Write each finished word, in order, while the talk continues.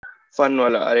Fun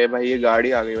वाला। अरे भाई ये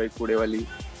गाड़ी आ गई भाई, कूड़े वाली।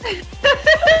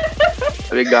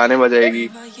 अभी गाने बजाएगी।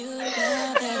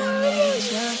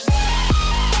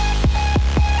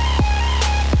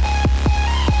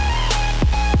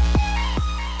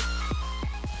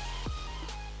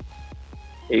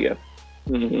 ठीक है।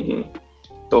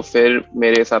 तो फिर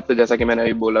मेरे हिसाब से, जैसा कि मैंने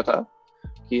अभी बोला था,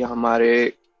 कि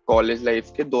हमारे कॉलेज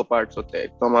लाइफ के दो पार्ट्स होते हैं।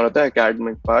 एक तो हमारा होता है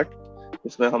एकेडमिक पार्ट,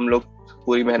 जिसमें हम लोग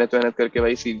पूरी मेहनत वहनत करके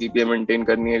भाई सीजीपीए मेंटेन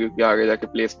करनी है, क्योंकि आगे जाके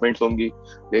प्लेसमेंट्स होंगी,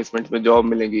 प्लेसमेंट्स में जॉब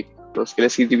मिलेगी, तो उसके लिए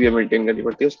सीजीपीए मेंटेन करनी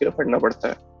पड़ती है, उसके लिए पढ़ना पड़ता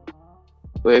है।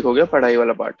 तो एक हो गया पढ़ाई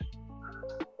वाला पार्ट,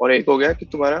 और एक हो गया कि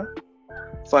तुम्हारा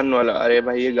फन वाला। अरे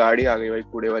भाई ये गाड़ी आ गई भाई,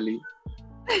 कूड़े वाली।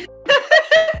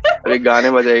 अभी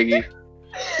गाने बजाएगी।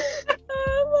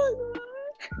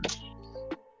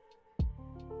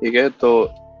 ठीक है। तो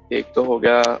एक तो हो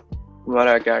गया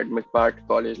हमारा एकेडमिक पार्ट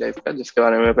कॉलेज लाइफ का, जिसके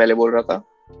बारे में मैं पहले बोल रहा था,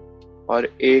 और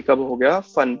एक अब हो गया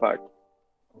फन पार्ट।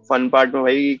 फन पार्ट में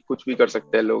भाई कुछ भी कर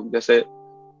सकते हैं लोग, जैसे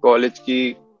कॉलेज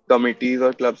की कमिटीज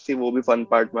और क्लब्स थी, वो भी फन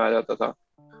पार्ट में आ जाता था,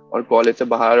 और कॉलेज से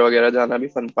बाहर वगैरह जाना भी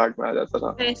फन पार्ट में आ जाता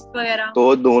था। फेस्ट वगैरह।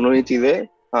 तो दोनों ही चीजें,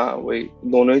 हाँ वही,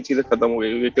 दोनों ही चीजें खत्म हो गई,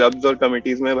 क्योंकि क्लब्स और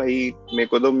कमिटीज में भाई मेरे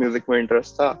को तो म्यूजिक में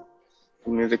इंटरेस्ट था,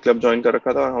 म्यूजिक क्लब ज्वाइन कर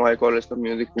रखा था, और हमारे कॉलेज का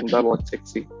म्यूजिक रूम था बहुत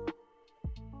सेक्सी,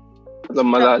 मतलब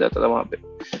मजा आ जाता था वहां पे।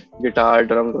 गिटार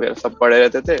ड्रम वगैरह सब पड़े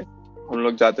रहते थे, हम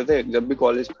लोग जाते थे। जब भी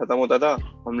कॉलेज खत्म होता था,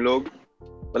 हम लोग,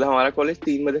 मतलब हमारा कॉलेज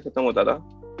 3 बजे खत्म होता था,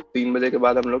 3 बजे के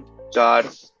बाद हम लोग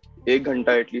 1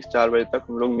 घंटा एटलीस्ट 4 बजे तक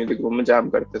हम लोग म्यूजिक रूम में जैम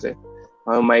करते थे।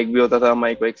 माइक भी होता था,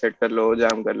 माइक वाइक सेट कर लो,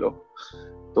 जैम कर लो,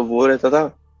 तो वो रहता था।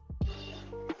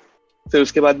 फिर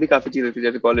उसके बाद भी काफी चीजें थी,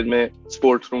 जैसे कॉलेज में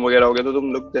स्पोर्ट्स रूम वगैरह हो गया, तो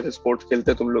तुम लोग जैसे स्पोर्ट्स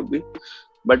खेलते तुम लोग भी,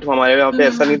 बट हमारे यहाँ पे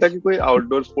ऐसा नहीं था कि कोई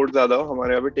आउटडोर स्पोर्ट्स ज्यादा हो।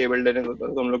 हमारे यहाँ पे टेबल टेनिस होता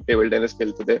था, तो हम लोग टेबल टेनिस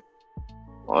खेलते थे,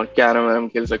 और कैरम वैरम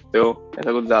खेल सकते हो,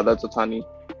 ऐसा कुछ ज्यादा तो था नहीं।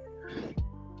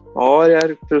 और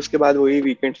यार फिर उसके बाद वही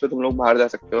वीकेंड्स पे तुम लोग बाहर जा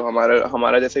सकते हो। हमारा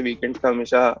हमारा जैसे वीकेंड्स का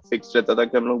हमेशा फिक्स रहता था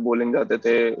कि हम लोग बोलिंग जाते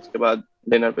थे, उसके बाद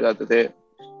डिनर पे जाते थे,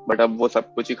 बट अब वो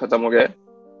सब कुछ ही खत्म हो गया है,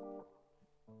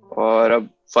 और अब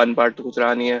फन पार्ट तो कुछ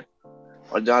रहा नहीं है।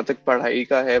 और जहाँ तक पढ़ाई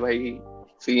का है भाई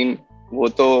सीन, वो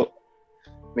तो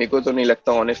मेरे को तो नहीं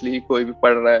लगता ऑनेस्टली कोई भी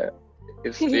पढ़ रहा है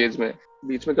इस स्टेज में।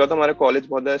 बीच में क्या होता, हमारा कॉलेज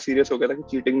बहुत ज्यादा सीरियस हो गया था कि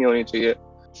चीटिंग नहीं होनी चाहिए।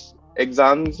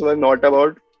 Exams were not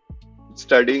about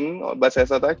studying, बस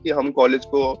ऐसा था कि हम कॉलेज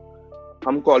को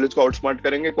आउटस्मार्ट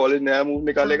करेंगे, कॉलेज नया मूव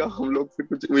निकालेगा, हम लोग फिर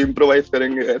कुछ इम्प्रोवाइज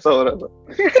करेंगे, ऐसा हो रहा था।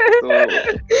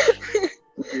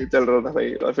 तो ये चल रहा था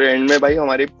भाई, और फिर एंड में भाई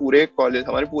हमारे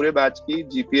पूरे बैच की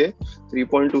जीपीए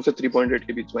 3.2 से 3.8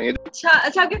 के बीच में। ये अच्छा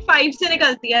अच्छा, कि 5 से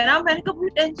निकलती है ना। मैंने कहा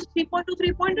 10 से 3.2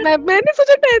 3.8। मैंने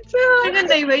सोचा 10 से। लेकिन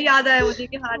नहीं भाई, याद आया मुझे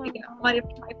कि हाँ ठीक है, हमारी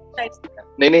 5 साइड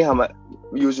से। नहीं,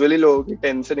 हमारे यूजुअली लोगों की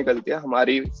 10 से निकलती है,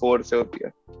 हमारी 4 से होती है।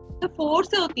 तो 4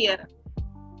 से होती है।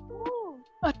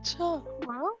 अच्छा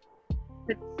हाँ,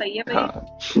 सही है भाई।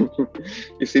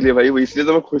 हाँ। इसीलिए भाई, इसलिए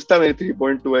तो मैं खुश था मेरी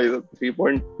 3.2 आई,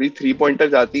 3 पॉइंटर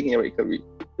जाती नहीं है भाई कभी।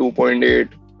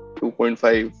 2.8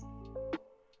 2.5।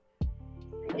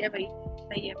 सही है भाई,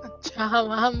 सही है। अच्छा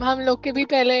हम लोग के भी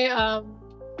पहले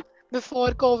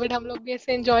बिफोर कोविड हम लोग भी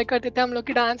ऐसे एंजॉय करते थे। हम लोग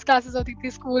की डांस क्लासेस होती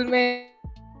थी स्कूल में,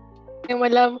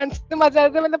 मतलब मजा आता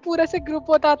था, मतलब पूरा से ग्रुप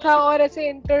होता था, और ऐसे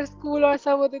इंटर स्कूल और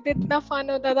सब होते थे, इतना फन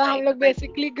होता था। हम लोग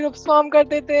बेसिकली ग्रुप्स फॉर्म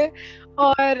करते थे,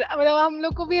 और मतलब हम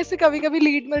लोग को भी ऐसे कभी कभी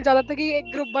लीड मिल जाता था कि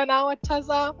एक ग्रुप बनाओ अच्छा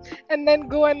सा, and then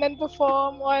go and then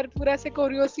perform, और पूरा से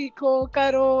कोरियो सीखो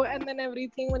करो, एंड देन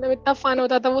एवरीथिंग। मतलब इतना फन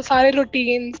होता था, वो सारे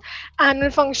रूटीन्स, एनुअल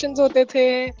फंक्शंस होते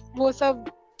थे, वो सब।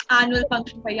 एनुअल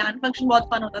फंक्शन भाई, एनुअल फंक्शन बहुत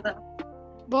फन होता था।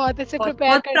 बहुत ऐसे बहुत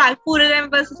प्रिपेयर कर, पूरे टाइम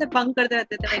बस ऐसे बंक करते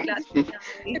रहते थे भाई क्लास में।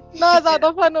 इतना ज्यादा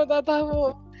फन होता था वो।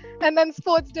 एंड देन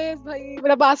स्पोर्ट्स डेज भाई,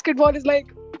 मतलब बास्केटबॉल इज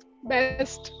लाइक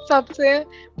बेस्ट सबसे,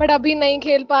 बट अभी नहीं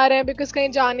खेल पा रहे हैं बिकॉज कहीं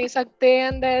जा नहीं सकते,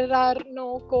 and there are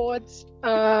no coach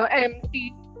empty.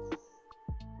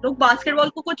 लोग बास्केटबॉल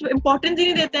को कुछ इम्पोर्टेंस ही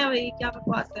नहीं देते हैं भाई, क्या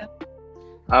बकवास है।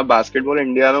 हाँ, बास्केटबॉल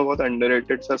इंडिया में बहुत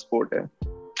अंडररेटेड सा स्पोर्ट है।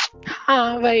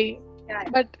 हाँ वही,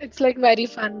 but it's like very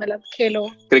fun, मतलब खेलो।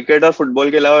 क्रिकेट और फुटबॉल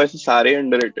के अलावा वैसे सारे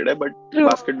अंडररेटेड है, बट True.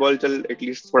 बास्केटबॉल चल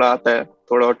एटलीस्ट थोड़ा आता है,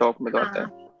 थोड़ा टॉप में तो आता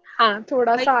है। हाँ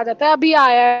थोड़ा सा आ जाता है, अभी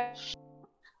आया है।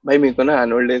 भाई मेरे को ना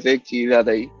एनुअल डे से एक चीज याद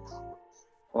आई।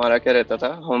 हमारा क्या रहता था,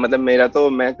 हम मतलब मेरा तो,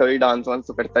 मैं कभी डांस वांस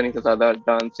तो करता नहीं था ज्यादा,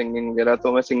 डांस सिंगिंग वगैरह,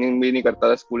 तो मैं सिंगिंग भी नहीं करता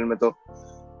था स्कूल में। तो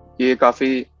ये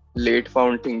काफी लेट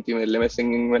फाउंड थिंग थी मेरे लिए। मैं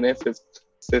सिंगिंग मैंने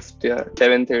फिफ्थ या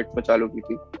सेवेंथ एट्थ में चालू की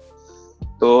थी।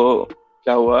 तो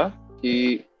क्या हुआ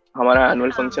कि हमारा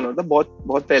एनुअल फंक्शन होता, बहुत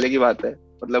बहुत पहले की बात है,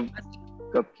 मतलब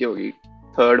कब की होगी,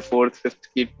 थर्ड फोर्थ फिफ्थ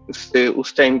की, उससे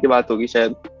उस टाइम की बात होगी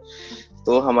शायद।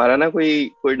 तो हमारा ना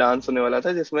कोई डांस होने वाला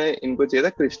था, जिसमें इनको चाहिए था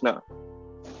कृष्णा।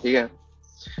 ठीक है।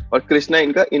 और कृष्णा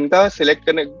इनका इनका सिलेक्ट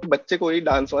करने, बच्चे कोई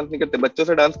डांस वांस नहीं करते, बच्चों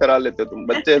से डांस करा लेते हो तुम,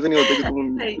 बच्चे ऐसे नहीं होते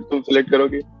कि तुम सिलेक्ट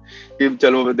करोगे कि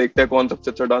चलो देखते हैं कौन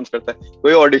सबसे अच्छा डांस करता है,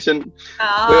 कोई ऑडिशन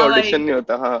नहीं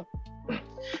होता। हाँ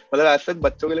मतलब आज तक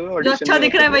बच्चों के लिए कोई जो ऑडिशन अच्छा नहीं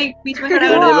दिख रहा है होता, भाई बीच में खड़ा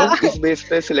तो कर वो लोग इस बेस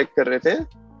पे सिलेक्ट कर रहे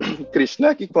थे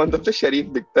कृष्णा की कौन सबसे शरीफ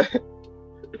दिखता है,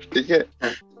 ठीक है।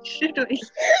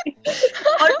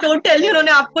 और टोटली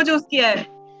उन्होंने आपको चूज किया है।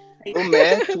 तो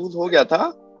मैं चूज हो गया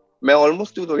था, मैं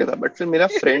ऑलमोस्ट चूज हो गया था, बट फिर मेरा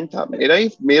फ्रेंड था, मेरा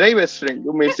ही बेस्ट फ्रेंड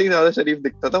जो मेरे से ही ज्यादा शरीफ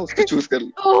दिखता था, उसको चूज कर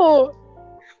लिया। ओह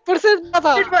पर सिर्फ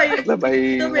था मतलब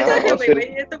भाई तो हाँ, बेइज्जती हो और गई फिर भाई,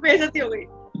 ये तो बेइज्जती हो गई।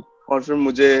 और फिर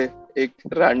मुझे एक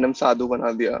रैंडम साधु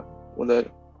बना दिया उधर,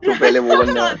 जो पहले वो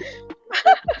बन जाए।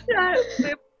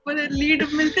 मुझे लीड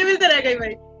मिलते मिलते रह गई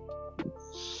भाई।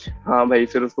 हाँ भाई,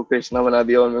 फिर उसको कृष्णा बना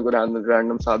दिया और मेरे को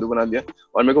रैंडम साधु बना दिया।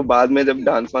 और मेरे को बाद में जब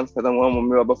डांस वांस खत्म हुआ,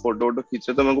 मम्मी पापा फोटो वोटो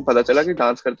खींचे, तो मेरे को पता चला कि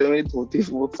डांस करते हुए मेरी धोती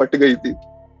वो फट गई थी।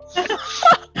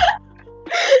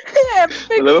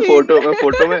 मतलब मैं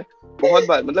फोटो में बहुत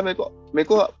बार, मतलब मेरे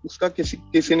को उसका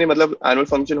किसी ने, मतलब एनुअल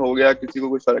फंक्शन हो गया, किसी को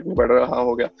कुछ फर्क नहीं पड़ रहा, हाँ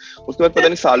हो गया, उसके बाद पता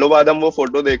नहीं सालों बाद हम वो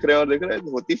फोटो देख रहे हैं और देख रहे हैं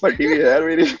धोती फटी हुई है यार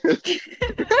मेरी।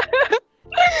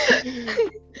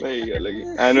 भाई अलग ही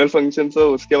एनुअल फंक्शन। तो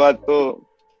उसके बाद तो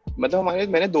मतलब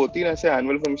मैंने 2-3 ऐसे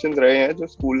एनुअल फंक्शंस रहे हैं जो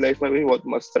स्कूल लाइफ में भी बहुत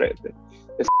मस्त रहे थे।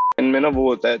 इनमें ना वो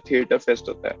होता है, थिएटर फेस्ट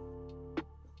होता है,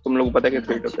 तुम लोगों को पता है कि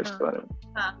थिएटर फेस्ट के बारे में?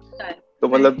 हाँ, तो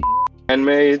मतलब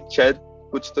में शायद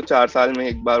कुछ तो 4 साल में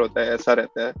एक बार होता है, ऐसा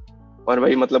रहता है। और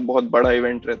भाई मतलब बहुत बड़ा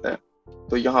इवेंट रहता है।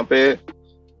 तो यहाँ पे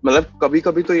मतलब कभी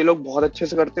कभी तो ये लोग बहुत अच्छे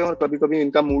से करते हैं और कभी कभी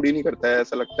इनका मूड ही नहीं करता है,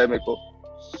 ऐसा लगता है मेरे को।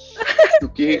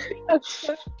 क्योंकि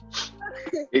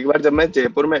एक बार जब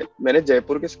मैंने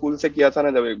जयपुर के स्कूल से किया था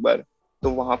ना जब एक बार, तो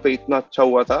वहां पे इतना अच्छा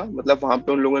हुआ था। मतलब वहां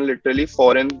पे उन लोगों ने लिटरली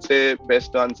फॉरेन से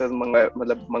बेस्ट डांसर्स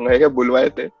मंगाए क्या बुलवाए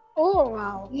थे। Oh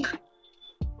wow.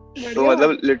 तो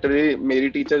मतलब लिटरली मेरी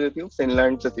टीचर जो थी वो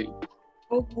फिनलैंड से थी।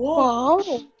 वाओ।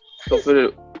 तो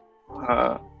फिर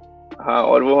हाँ,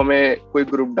 और वो हमें कोई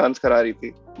ग्रुप डांस करा रही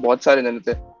थी, बहुत सारे जने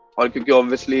थे। और क्योंकि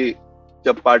ऑब्वियसली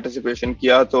जब पार्टिसिपेशन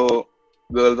किया तो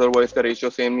गर्ल्स और बॉयज का रेशियो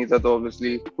सेम नहीं था, तो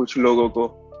ऑब्वियसली कुछ लोगों को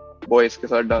बॉयज के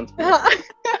साथ डांस किया।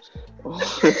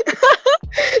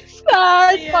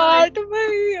 सैड पार्ट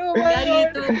भाई। यार ये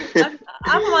तो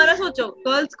आप हमारा सोचो,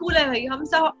 गर्ल्स स्कूल है भाई,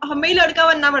 हमें ही लड़का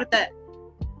बनना पड़ता है।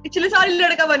 पिछले साल ही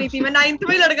लड़का बनी थी मैं, 9th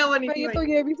में ही लड़का बनी थी भाई। तो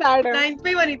ये भी सैड है। 9th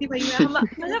में ही बनी थी भाई मैं।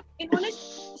 मतलब इन्होंने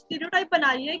स्टीरियोटाइप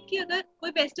बना लिया है कि अगर कोई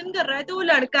वेस्टर्न कर रहा है तो वो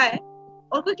लड़का है,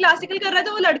 और कोई क्लासिकल कर रहा है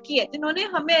तो वो लड़की है। जिन्होंने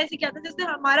हमें ऐसे किया था, जैसे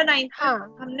हमारा 9th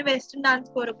हमने वेस्टर्न डांस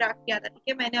कोरियोग्राफ किया था, ठीक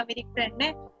है, मैंने और मेरी फ्रेंड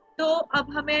ने। तो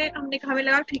अब हमें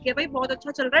लगा ठीक है भाई बहुत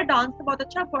अच्छा चल रहा है डांस, तो बहुत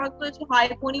अच्छा, बहुत हाई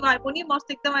पोनी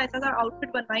मस्त एकदम ऐसा सा आउटफिट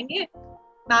बनवाएंगे।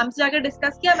 मैम से जाकर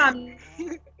डिस्कस किया, मैम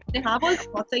ने हाँ बोल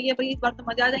बहुत सही है भाई, इस बार तो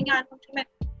मजा आ जाएंगे आन फंक्शन में।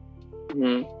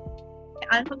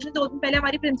 आन फंक्शन 2 दिन पहले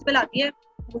हमारी प्रिंसिपल आती है,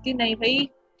 बोलती नहीं भाई,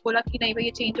 बोला कि नहीं भाई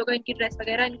ये चेंज होगा, इनकी ड्रेस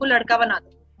वगैरह, इनको लड़का बना दो।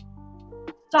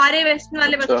 सारे वेस्टर्न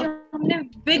वाले बच्चे, हमने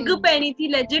विग पहनी थी,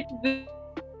 लेजिट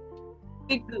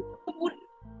विग।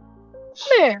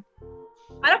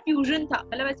 हमारा फ्यूजन था,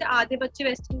 मतलब ऐसे आधे बच्चे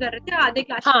वेस्टर्न कर रहे थे, आधे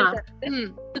क्लासिकल कर रहे थे।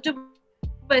 तो जो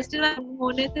वेस्टर्न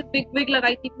होने से विग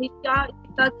लगाई थी भाई, क्या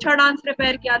इतना अच्छा डांस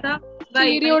प्रिपेयर किया था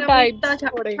भाई, इतना अच्छा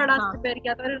डांस प्रिपेयर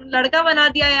किया था, लड़का बना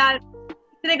दिया यार।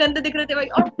 इतने गंदे दिख रहे थे भाई,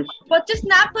 और बच्चे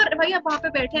स्नैप कर रहे भाई, अब वहाँ पे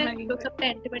बैठे हैं लोग सब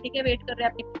टेंट में, ठीक है, वेट कर रहे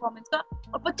हैं अपनी परफॉर्मेंस का,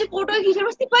 और बच्चे फोटो खींच रहे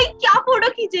हैं। भाई क्या फोटो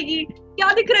खींचेगी, क्या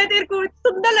दिख रहा है तेरे को,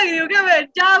 सुंदर लग रही हो क्या? मैं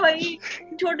जा भाई,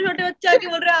 छोटे छोटे बच्चे आके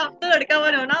बोल रहे हैं आप तो लड़का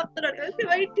बनो ना, आप तो लड़का।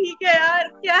 भाई ठीक है यार,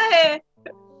 क्या है,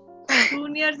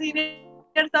 जूनियर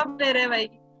सीनियर सब ले रहे हैं भाई।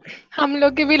 हम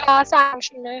लोग के भी लास्ट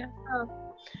फंक्शन में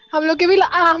हम लोग के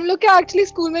एक्चुअली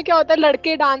स्कूल में क्या होता है,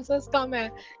 लड़के डांसर्स कम है,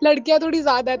 लड़कियां थोड़ी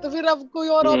ज्यादा है, तो फिर अब कोई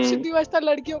और ऑप्शन नहीं बचता,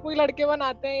 लड़कियों को ही लड़के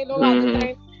बनाते हैं ये लोग आधे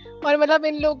टाइम। और मतलब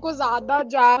इन लोग को ज्यादा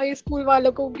जा स्कूल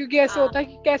वालों को, क्योंकि ऐसे होता है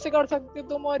कि कैसे कर सकते हो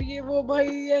तुम, और ये वो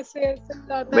भाई ऐसे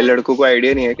जाता है। भाई लड़कों को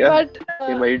आइडिया नहीं है क्या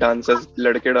कि भाई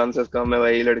लड़के डांसर्स कम है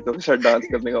भाई, लड़कियों के साथ डांस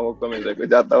करने का मौका मिल जाए,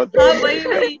 जाता होता है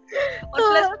भाई। और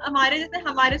प्लस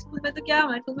हमारे स्कूल में तो क्या,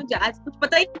 तुम्हें जैज कुछ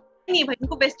पता ही नहीं भाई,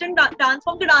 उनको वेस्टर्न डांस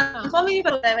फॉर्म ही नहीं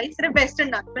पता है भाई, सिर्फ वेस्टर्न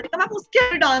डांस। मैंने कहा मैम उसके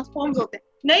भी डांस फॉर्म्स होते हैं?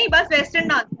 नहीं बस वेस्टर्न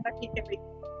डांस। ठीक है भाई,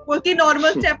 बोलती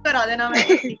नॉर्मल स्टेप करा देना। मैं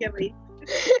ठीक है भाई,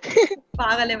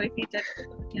 पागल है भाई टीचर।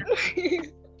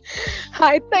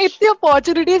 हाँ, इतनी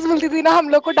अपॉर्चुनिटीज मिलती थी ना हम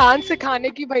लोग को डांस सिखाने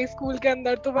की भाई स्कूल के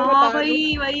अंदर, तो मैं बता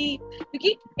रही हूँ भाई,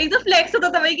 क्योंकि एक तो फ्लेक्स होता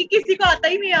था भाई कि किसी को आता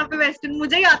ही नहीं यहाँ पे वेस्टर्न,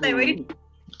 मुझे ही आता है भाई।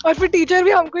 और फिर टीचर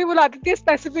भी हमको ही बुलाती थी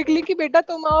स्पेसिफिकली कि बेटा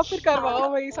तुम आओ फिर करवाओ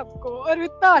भाई सबको। और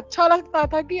इतना अच्छा लगता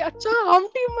था कि अच्छा हम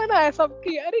टीम बनाए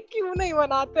सबकी, अरे क्यों नहीं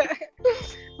बनाते।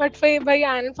 बट फिर भाई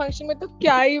एनुअल फंक्शन में तो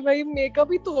क्या ही भाई,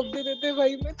 मेकअप ही तोप देते थे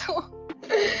भाई में तो।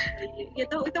 ये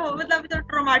तो मतलब तो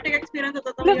ट्रॉमेटिक एक्सपीरियंस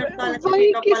होता था यार, साल ऐसे भाई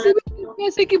मेकअप किसी वाला। भी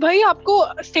जैसे कि भाई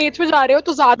आपको स्टेज पे जा रहे हो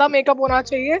तो ज्यादा मेकअप होना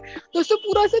चाहिए, तो उससे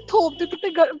पूरा से थोप देते थे,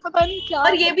 पता नहीं क्या।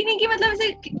 और ये भी नहीं कि मतलब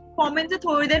ऐसे परफॉर्मेंस से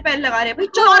थोड़ी देर पहले लगा रहे हैं, भाई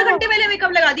हाँ, 4 घंटे पहले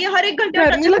मेकअप लगा दिया, हर 1 घंटे में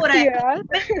गर्मी टचअप हो रहा लगती है है। यार।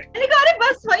 मैंने कहा अरे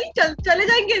बस भाई चले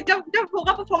जाएंगे जब जब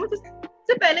होगा परफॉर्मेंस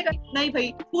से पहले का। नहीं भाई,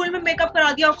 स्कूल में मेकअप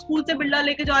करा दिया, स्कूल से बिरला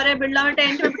लेके जा रहे हैं, बिरला में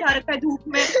टेंट में बिठा रखा है धूप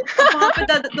में, वहां पे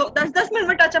 10 मिनट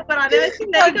में टचअप करा रहे हैं,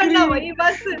 नहीं करना भाई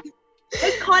बस।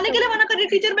 भाई खाने के लिए मना कर रही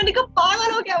टीचर, मैंने कहा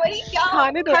पागल हो क्या भाई, क्या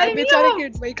खाने दो यार खाए नहीं बेचारे हम।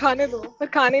 किड्स, भाई खाने दो, पर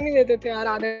खाने नहीं देते थे यार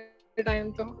आधे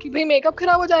टाइम तो, कि भाई मेकअप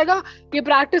खराब हो जाएगा, ये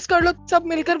प्रैक्टिस कर लो सब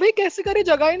मिलकर। भाई कैसे करे,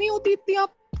 जगह ही नहीं होती इतनी,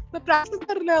 आप प्रैक्टिस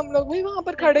कर ले हम लोग भाई वहां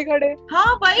पर खड़े खड़े।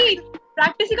 हाँ भाई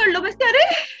प्रैक्टिस ही कर लो बस। अरे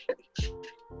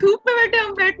धूप में बैठे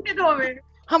हम, बैठने दो हमें।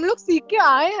 हम लोग सीख के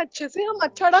आए अच्छे से, हम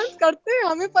अच्छा डांस करते हैं,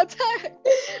 हमें पता है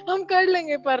हम कर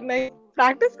लेंगे, पर नहीं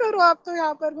प्रैक्टिस करो आप तो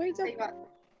यहाँ पर भाई। जब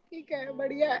ठीक है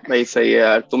बढ़िया है भाई सही है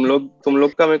यार, तुम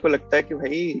लोग का मेरे को लगता है कि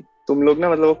भाई तुम लोग ना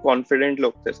मतलब कॉन्फिडेंट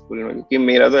लोग थे स्कूल में, क्योंकि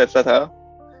मेरा तो ऐसा था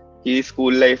कि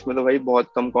स्कूल लाइफ में तो भाई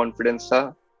बहुत कम कॉन्फिडेंस था।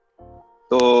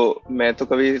 तो मैं तो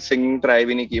कभी सिंगिंग ट्राई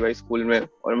भी नहीं की भाई स्कूल में,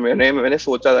 और मैंने मैंने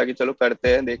सोचा था कि चलो करते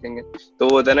हैं देखेंगे। तो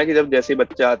वो होता है ना कि जब जैसे ही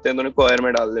बच्चे आते हैं तो उन्हें choir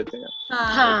में डाल देते हैं।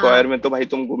 हाँ choir में तो भाई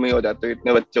तुम गुम ही हो जाते हो,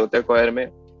 इतने बच्चे होते हैं choir में,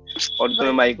 और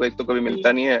तुम्हें माइक वाइक तो कभी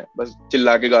मिलता नहीं है, बस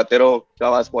चिल्ला के गाते रहो कि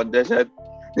आवाज पहुंच जाए शायद।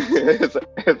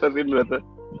 ऐसा सीन रहता है।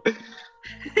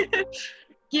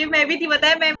 ये मैं भी थी,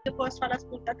 बताया मैं फर्स्ट वाला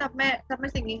स्कूल था, तब मैं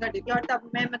सिंगिंग करती थी, और तब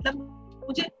मैं मतलब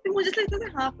मुझे लगता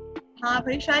था हाँ हाँ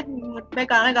भाई शायद मैं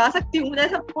गाना गा सकती हूँ, मुझे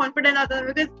सब कॉन्फिडेंस आता था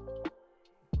बिकॉज।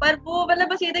 पर वो मतलब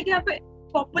बस ये था कि यहाँ पे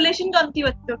पॉपुलेशन कम थी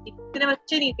बच्चों की, इतने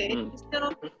बच्चे नहीं थे इसलिए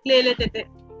लोग ले लेते थे।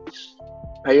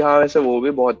 भाई हाँ वैसे वो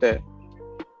भी बहुत है।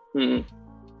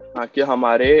 हाँ कि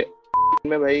हमारे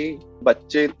में भाई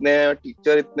बच्चे इतने हैं और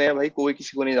टीचर इतने हैं भाई, कोई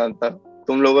किसी को नहीं जानता।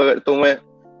 तुम लोग अगर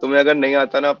तुम्हें अगर नहीं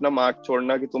आता ना अपना मार्क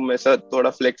छोड़ना, कि तुम ऐसा थोड़ा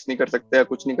फ्लेक्स नहीं कर सकते या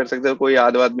कुछ नहीं कर सकते, तो कोई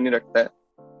याद वाद भी नहीं रखता है।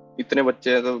 इतने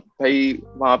बच्चे हैं तो भाई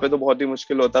वहां पे तो बहुत ही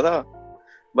मुश्किल होता था।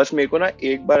 बस मेरे को ना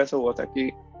एक बार ऐसा हुआ था कि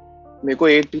मेरे को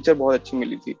एक टीचर बहुत अच्छी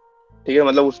मिली थी, ठीक है,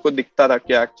 मतलब उसको दिखता था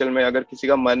कि एक्चुअल में अगर किसी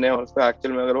का मन है और उसको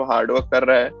एक्चुअल में अगर वो हार्ड वर्क कर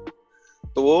रहा है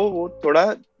तो वो थोड़ा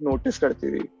नोटिस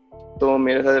करती थी। तो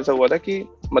मेरे साथ ऐसा हुआ था कि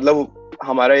मतलब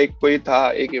हमारा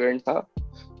एक इवेंट था,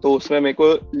 तो उसमें मेरे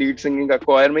को लीड सिंगिंग का,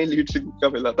 क्वायर में ही लीड सिंगिंग का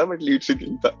मिला था, बट लीड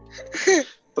सिंगिंग था।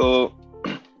 तो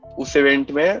उस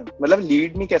इवेंट में मतलब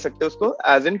लीड नहीं कह सकते उसको,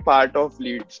 as in part of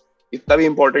Leeds, इतना भी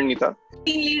इम्पोर्टेंट नहीं था।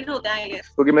 3 लीड होते हैं आई गेस,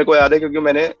 क्योंकि मेरे को याद है,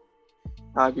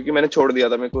 क्योंकि मैंने छोड़ दिया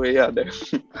था, मेरे को ये याद है।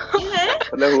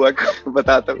 मतलब हुआ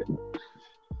बताता हूँ।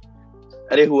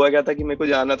 अरे हुआ क्या था कि मेरे को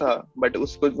जाना था, बट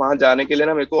उसको वहां जाने के लिए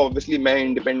ना मेरे को ऑब्वियसली, मैं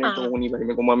इंडिपेंडेंट तो हूँ नहीं भाई,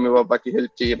 मेरे को मम्मी पापा की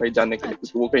हेल्प चाहिए भाई जाने के लिए,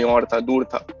 क्योंकि वो कहीं और था, दूर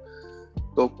था।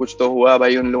 तो कुछ तो हुआ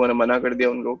भाई, उन लोगों ने मना कर दिया,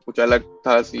 उन लोग कुछ अलग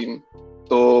था सीन।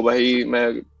 तो भाई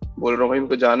मैं बोल रहा हूँ भाई मेरे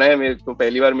को जाना है, मेरे को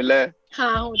पहली बार मिला है।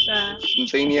 हाँ होता है,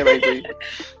 सुनते ही नहीं है भाई कोई।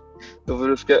 तो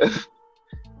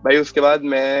फिर उसके बाद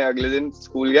मैं अगले दिन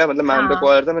स्कूल गया, मतलब मैम का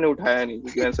कॉल था, मैंने उठाया नहीं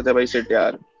क्योंकि मैंने सोचा भाई शिट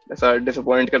यार ऐसा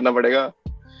डिसअपॉइंट करना पड़ेगा।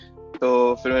 तो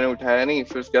फिर मैंने उठाया नहीं,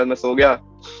 फिर उसके बाद मैं सो गया।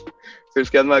 फिर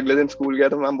उसके बाद मैं अगले दिन स्कूल गया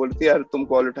तो मैम बोलती यार तुम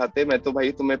कॉल उठाते, मैं तो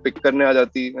भाई तुम्हें पिक करने आ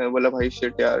जाती। मैंने बोला भाई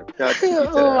शिट यार क्या अच्छी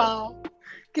टीचर है।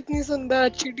 कितनी सुंदर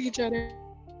अच्छी टीचर है।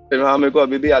 फिर हाँ मेरे को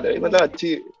अभी भी याद है, मतलब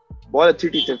बहुत अच्छी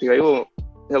टीचर थी भाई वो।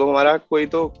 जब हमारा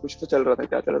कुछ तो चल रहा था,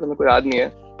 क्या चल रहा था मेरे को याद नहीं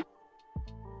है,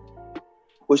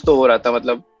 कुछ तो हो रहा था,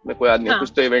 मतलब मेरे को याद नहीं है,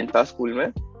 कुछ तो इवेंट था स्कूल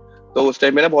में। तो उस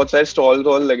टाइम में ना बहुत सारे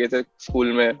स्टॉल लगे थे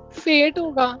स्कूल में, फेट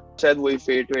होगा शायद वही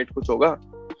फेट वेट कुछ होगा।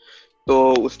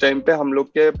 तो उस टाइम पे हम लोग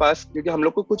के पास, क्योंकि हम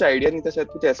लोग को कुछ आइडिया नहीं था, शायद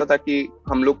कुछ ऐसा था कि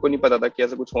हम लोग को नहीं पता था कि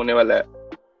ऐसा कुछ होने वाला है।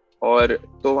 और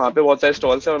तो वहाँ पे बहुत सारे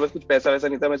स्टॉल्स थे और बस कुछ पैसा वैसा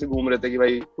नहीं था, वैसे घूम रहे थे कि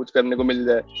भाई कुछ करने को मिल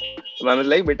जाए। तो मैम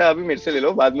लाइक बेटा अभी मेरे से ले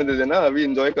लो, बाद में दे देना, अभी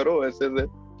एंजॉय करो ऐसे से।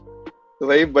 तो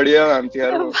भाई बढ़िया मैम थी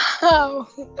यार वो,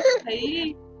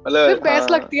 मतलब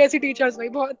बेस्ट लगती है ऐसी टीचर्स भाई,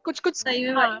 बहुत कुछ सही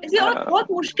में भाई ऐसी, और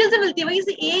बहुत मुश्किल से मिलती है भाई,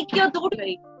 ऐसे 1 या 2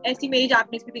 भाई। ऐसी मेरी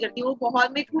जापानीज की टीचर थी, वो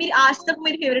बहुत मेरी आज तक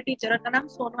मेरी फेवरेट टीचर है, उसका नाम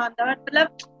सोना था।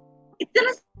 मतलब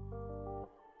इतना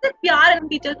प्यार है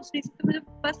टीचर दूसरी से, मुझे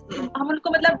बस हम उनको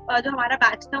मतलब जो हमारा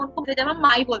बैच था उनको जब हम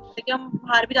माई बोलते थे, कि हम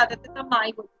बाहर भी जाते थे तो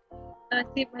माई बोलते थे।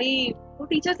 ऐसे भाई वो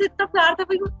टीचर से इतना प्यार था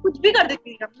भाई, वो कुछ भी कर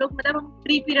देती थी। हम लोग मतलब हम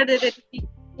फ्री पीरियड दे देती थी,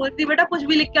 बोलती बेटा कुछ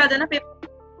भी लिख के आ जाना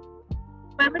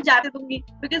पेपर में जाके दूंगी,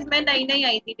 बिकॉज मैं नई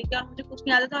आई थी, ठीक है, और मुझे कुछ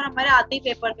नहीं आता था, और हमारे आते ही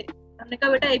पेपर थे। हमने कहा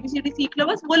बेटा ABCD सीख लो,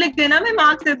 बस वो लिख देना, मैं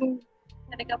मार्क्स दे दूंगी।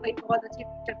 मैंने कहा भाई बहुत अच्छी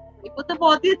टीचर थी, वो तो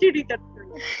बहुत ही अच्छी टीचर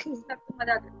थी, सबको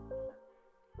मजा आता।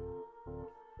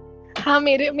 हाँ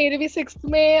मेरे भी 6th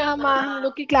में हम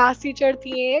लोग की क्लास टीचर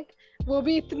थी एक, वो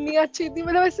भी इतनी अच्छी थी।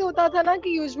 मतलब ऐसे होता था ना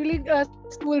कि यूजुअली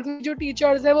स्कूल में जो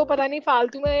टीचर्स है वो पता नहीं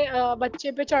फालतू में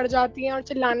बच्चे पे चढ़ जाती हैं और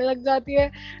चिल्लाने लग जाती है।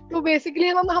 तो बेसिकली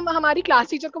हम हमारी क्लास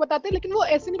टीचर को बताते हैं, लेकिन वो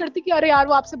ऐसे नहीं करती कि अरे यार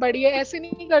वो आपसे बड़ी है, ऐसे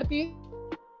नहीं करती।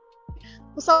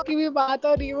 वो सबकी भी बात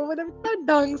हो रही है, वो मतलब इतना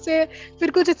ढंग से।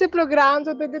 फिर कुछ ऐसे प्रोग्राम्स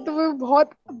होते थे तो वो बहुत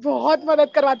बहुत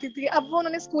मदद करवाती थी। अब वो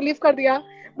उन्होंने स्कूल लीव कर दिया,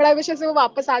 बड़ा विषय से वो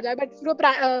वापस आ जाए, बट फिर वो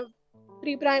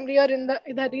प्री प्राइमरी और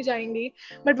इधर ही जाएंगी।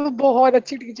 बट वो बहुत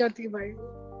अच्छी टीचर थी भाई,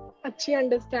 अच्छी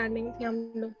अंडरस्टैंडिंग थी हम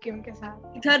लोग की उनके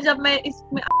साथ। इधर जब मैं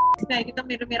इसमें आई थी तो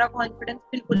मेरा कॉन्फिडेंस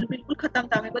बिल्कुल बिल्कुल खत्म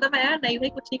था। मेरे को तो मैं नहीं भाई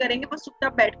कुछ नहीं करेंगे, बस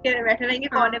चुपचाप बैठे रहेंगे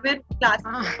कोने में क्लास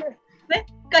में,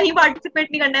 कहीं पार्टिसिपेट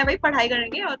नहीं करना है भाई, पढ़ाई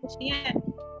करेंगे और कुछ नहीं है।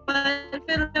 पर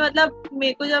फिर मतलब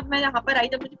मेरे को जब मैं यहाँ पर आई,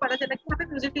 जब मुझे पता चला कि यहाँ पे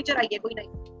म्यूजिक टीचर आई है कोई नहीं,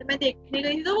 तो मैं देखने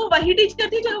गई थी तो वो वही टीचर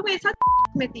थी जो मेरे साथ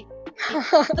में थी।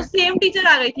 तो सेम टीचर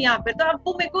आ गई थी यहाँ पे, तो अब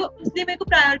वो मेरे को इसलिए मेरे को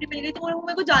प्रायोरिटी मिल गई। तो वो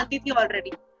मेरे को जानती थी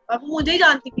ऑलरेडी, अब मुझे ही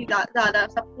जानती थी ज्यादा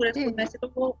सब पूरे स्कूल में से।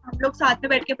 तो वो हम लोग साथ में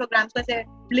बैठ के प्रोग्राम्स कैसे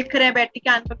लिख रहे हैं, बैठ के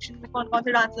कैन फंक्शन में कौन कौन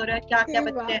से डांस हो रहे हैं, क्या क्या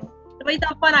बच्चे हैं, तो वही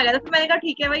तब फन आ गया था। फिर मैंने कहा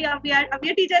ठीक है भाई, अब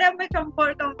ये टीचर है, अब मैं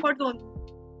कंफर्ट जोन।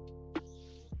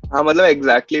 हाँ मतलब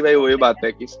एग्जैक्टली भाई वही बात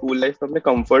है कि स्कूल लाइफ में अपने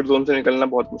कंफर्ट जोन से निकलना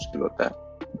बहुत मुश्किल होता है,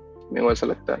 मेरे को ऐसा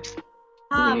लगता है।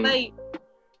 हाँ भाई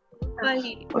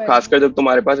वही। और खासकर जब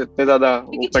तुम्हारे पास इतने ज्यादा वो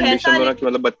क्योंकि 6 कंडीशन हो साल ना कि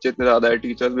मतलब बच्चे इतने ज्यादा है,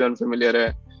 टीचर्स भी अनफेमिलियर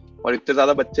है, और इतने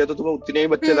ज्यादा बच्चे हैं तो तुम्हें उतने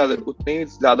ही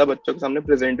ज्यादा बच्चों के सामने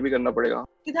प्रेजेंट भी करना पड़ेगा।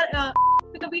 इधर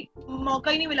कभी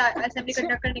मौका ही नहीं मिला असेंबली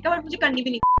कंडक्ट करने का, बट मुझे करनी भी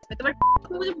नहीं थी तो, बट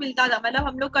मुझे मिलता था, मतलब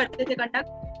हम लोग करते थे कंडक्ट।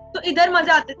 तो इधर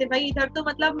मजा आते थे भाई। इधर तो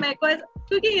मतलब मेरे को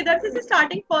क्योंकि इधर से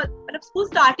स्टार्टिंग मतलब स्कूल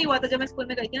स्टार्ट ही हुआ था जब मैं स्कूल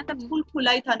में गई थी ना, तब स्कूल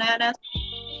खुला ही था, नया नया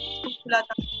स्कूल खुला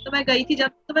था। तो मैं गई थी जब,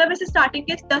 तो मतलब ऐसे स्टार्टिंग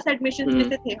के 10 एडमिशन में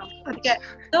से थे हम, ठीक है।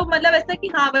 तो मतलब ऐसा कि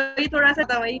हाँ भाई थोड़ा सा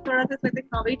हाँ भाई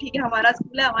ठीक है, हमारा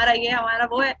स्कूल है, हमारा ये हमारा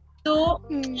वो है, तो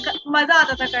मजा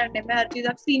आता था करने में हर चीज।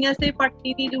 अब सीनियर से ही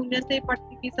पढ़ती थी, जूनियर से ही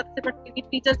पढ़ती थी, सबसे पढ़ती थी,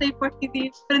 टीचर से ही पढ़ती थी,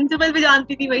 प्रिंसिपल भी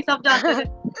जानती थी, वही सब जानते थे।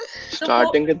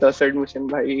 स्टार्टिंग के 10 एडमिशन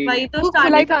भाई तो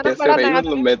स्टार्टिंग था ना, कैसे बड़ा रही, नया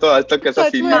मतलब मैं तो आज तक कैसा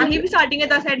फील नहीं माही किया। भी स्टार्टिंग के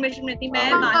 10 एडमिशन में थी,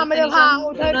 मैं हाँ, माही मतलब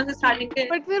उधर से स्टार्टिंग के।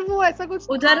 बट फिर वो ऐसा कुछ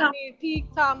उधर था नहीं, ठीक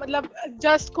था, मतलब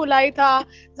जस्ट खुला ही था,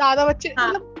 ज्यादा बच्चे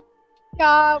मतलब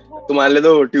क्या तुम्हारे लिए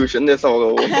तो ट्यूशन जैसा होगा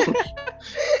वो।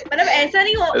 मतलब ऐसा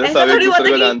नहीं हो, ऐसा सब एक थोड़ी दूसरे होता को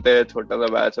कि जानते हैं, छोटा सा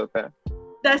बैच होता है।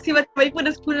 10 ही बच्चे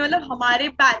पूरे स्कूल में, मतलब हमारे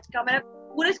बैच का, मतलब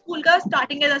पूरे स्कूल का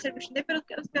स्टार्टिंग के 10 एडमिशन थे। फिर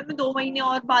उसके बाद में 2 महीने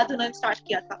और बाद उन्होंने स्टार्ट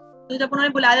किया था। तो जब उन्होंने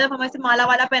बुलाया, जब हमें से माला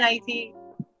वाला पहनाई थी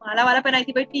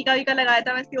भाई, टीका वीका लगाया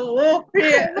था, वैसे ओ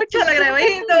अच्छा लग रहा है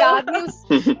भाई। तो याद नहीं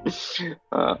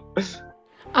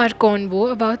Our convo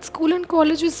about school and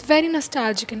college was very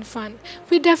nostalgic and fun.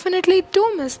 We definitely do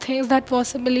miss things that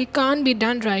possibly can't be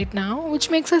done right now, which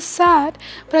makes us sad,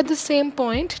 but at the same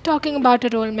point, talking about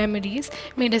our old memories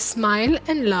made us smile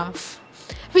and laugh.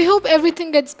 We hope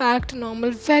everything gets back to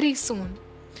normal very soon.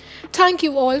 Thank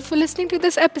you all for listening to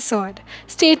this episode.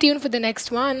 Stay tuned for the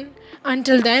next one.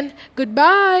 Until then,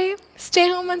 goodbye. Stay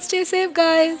home and stay safe,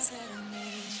 guys.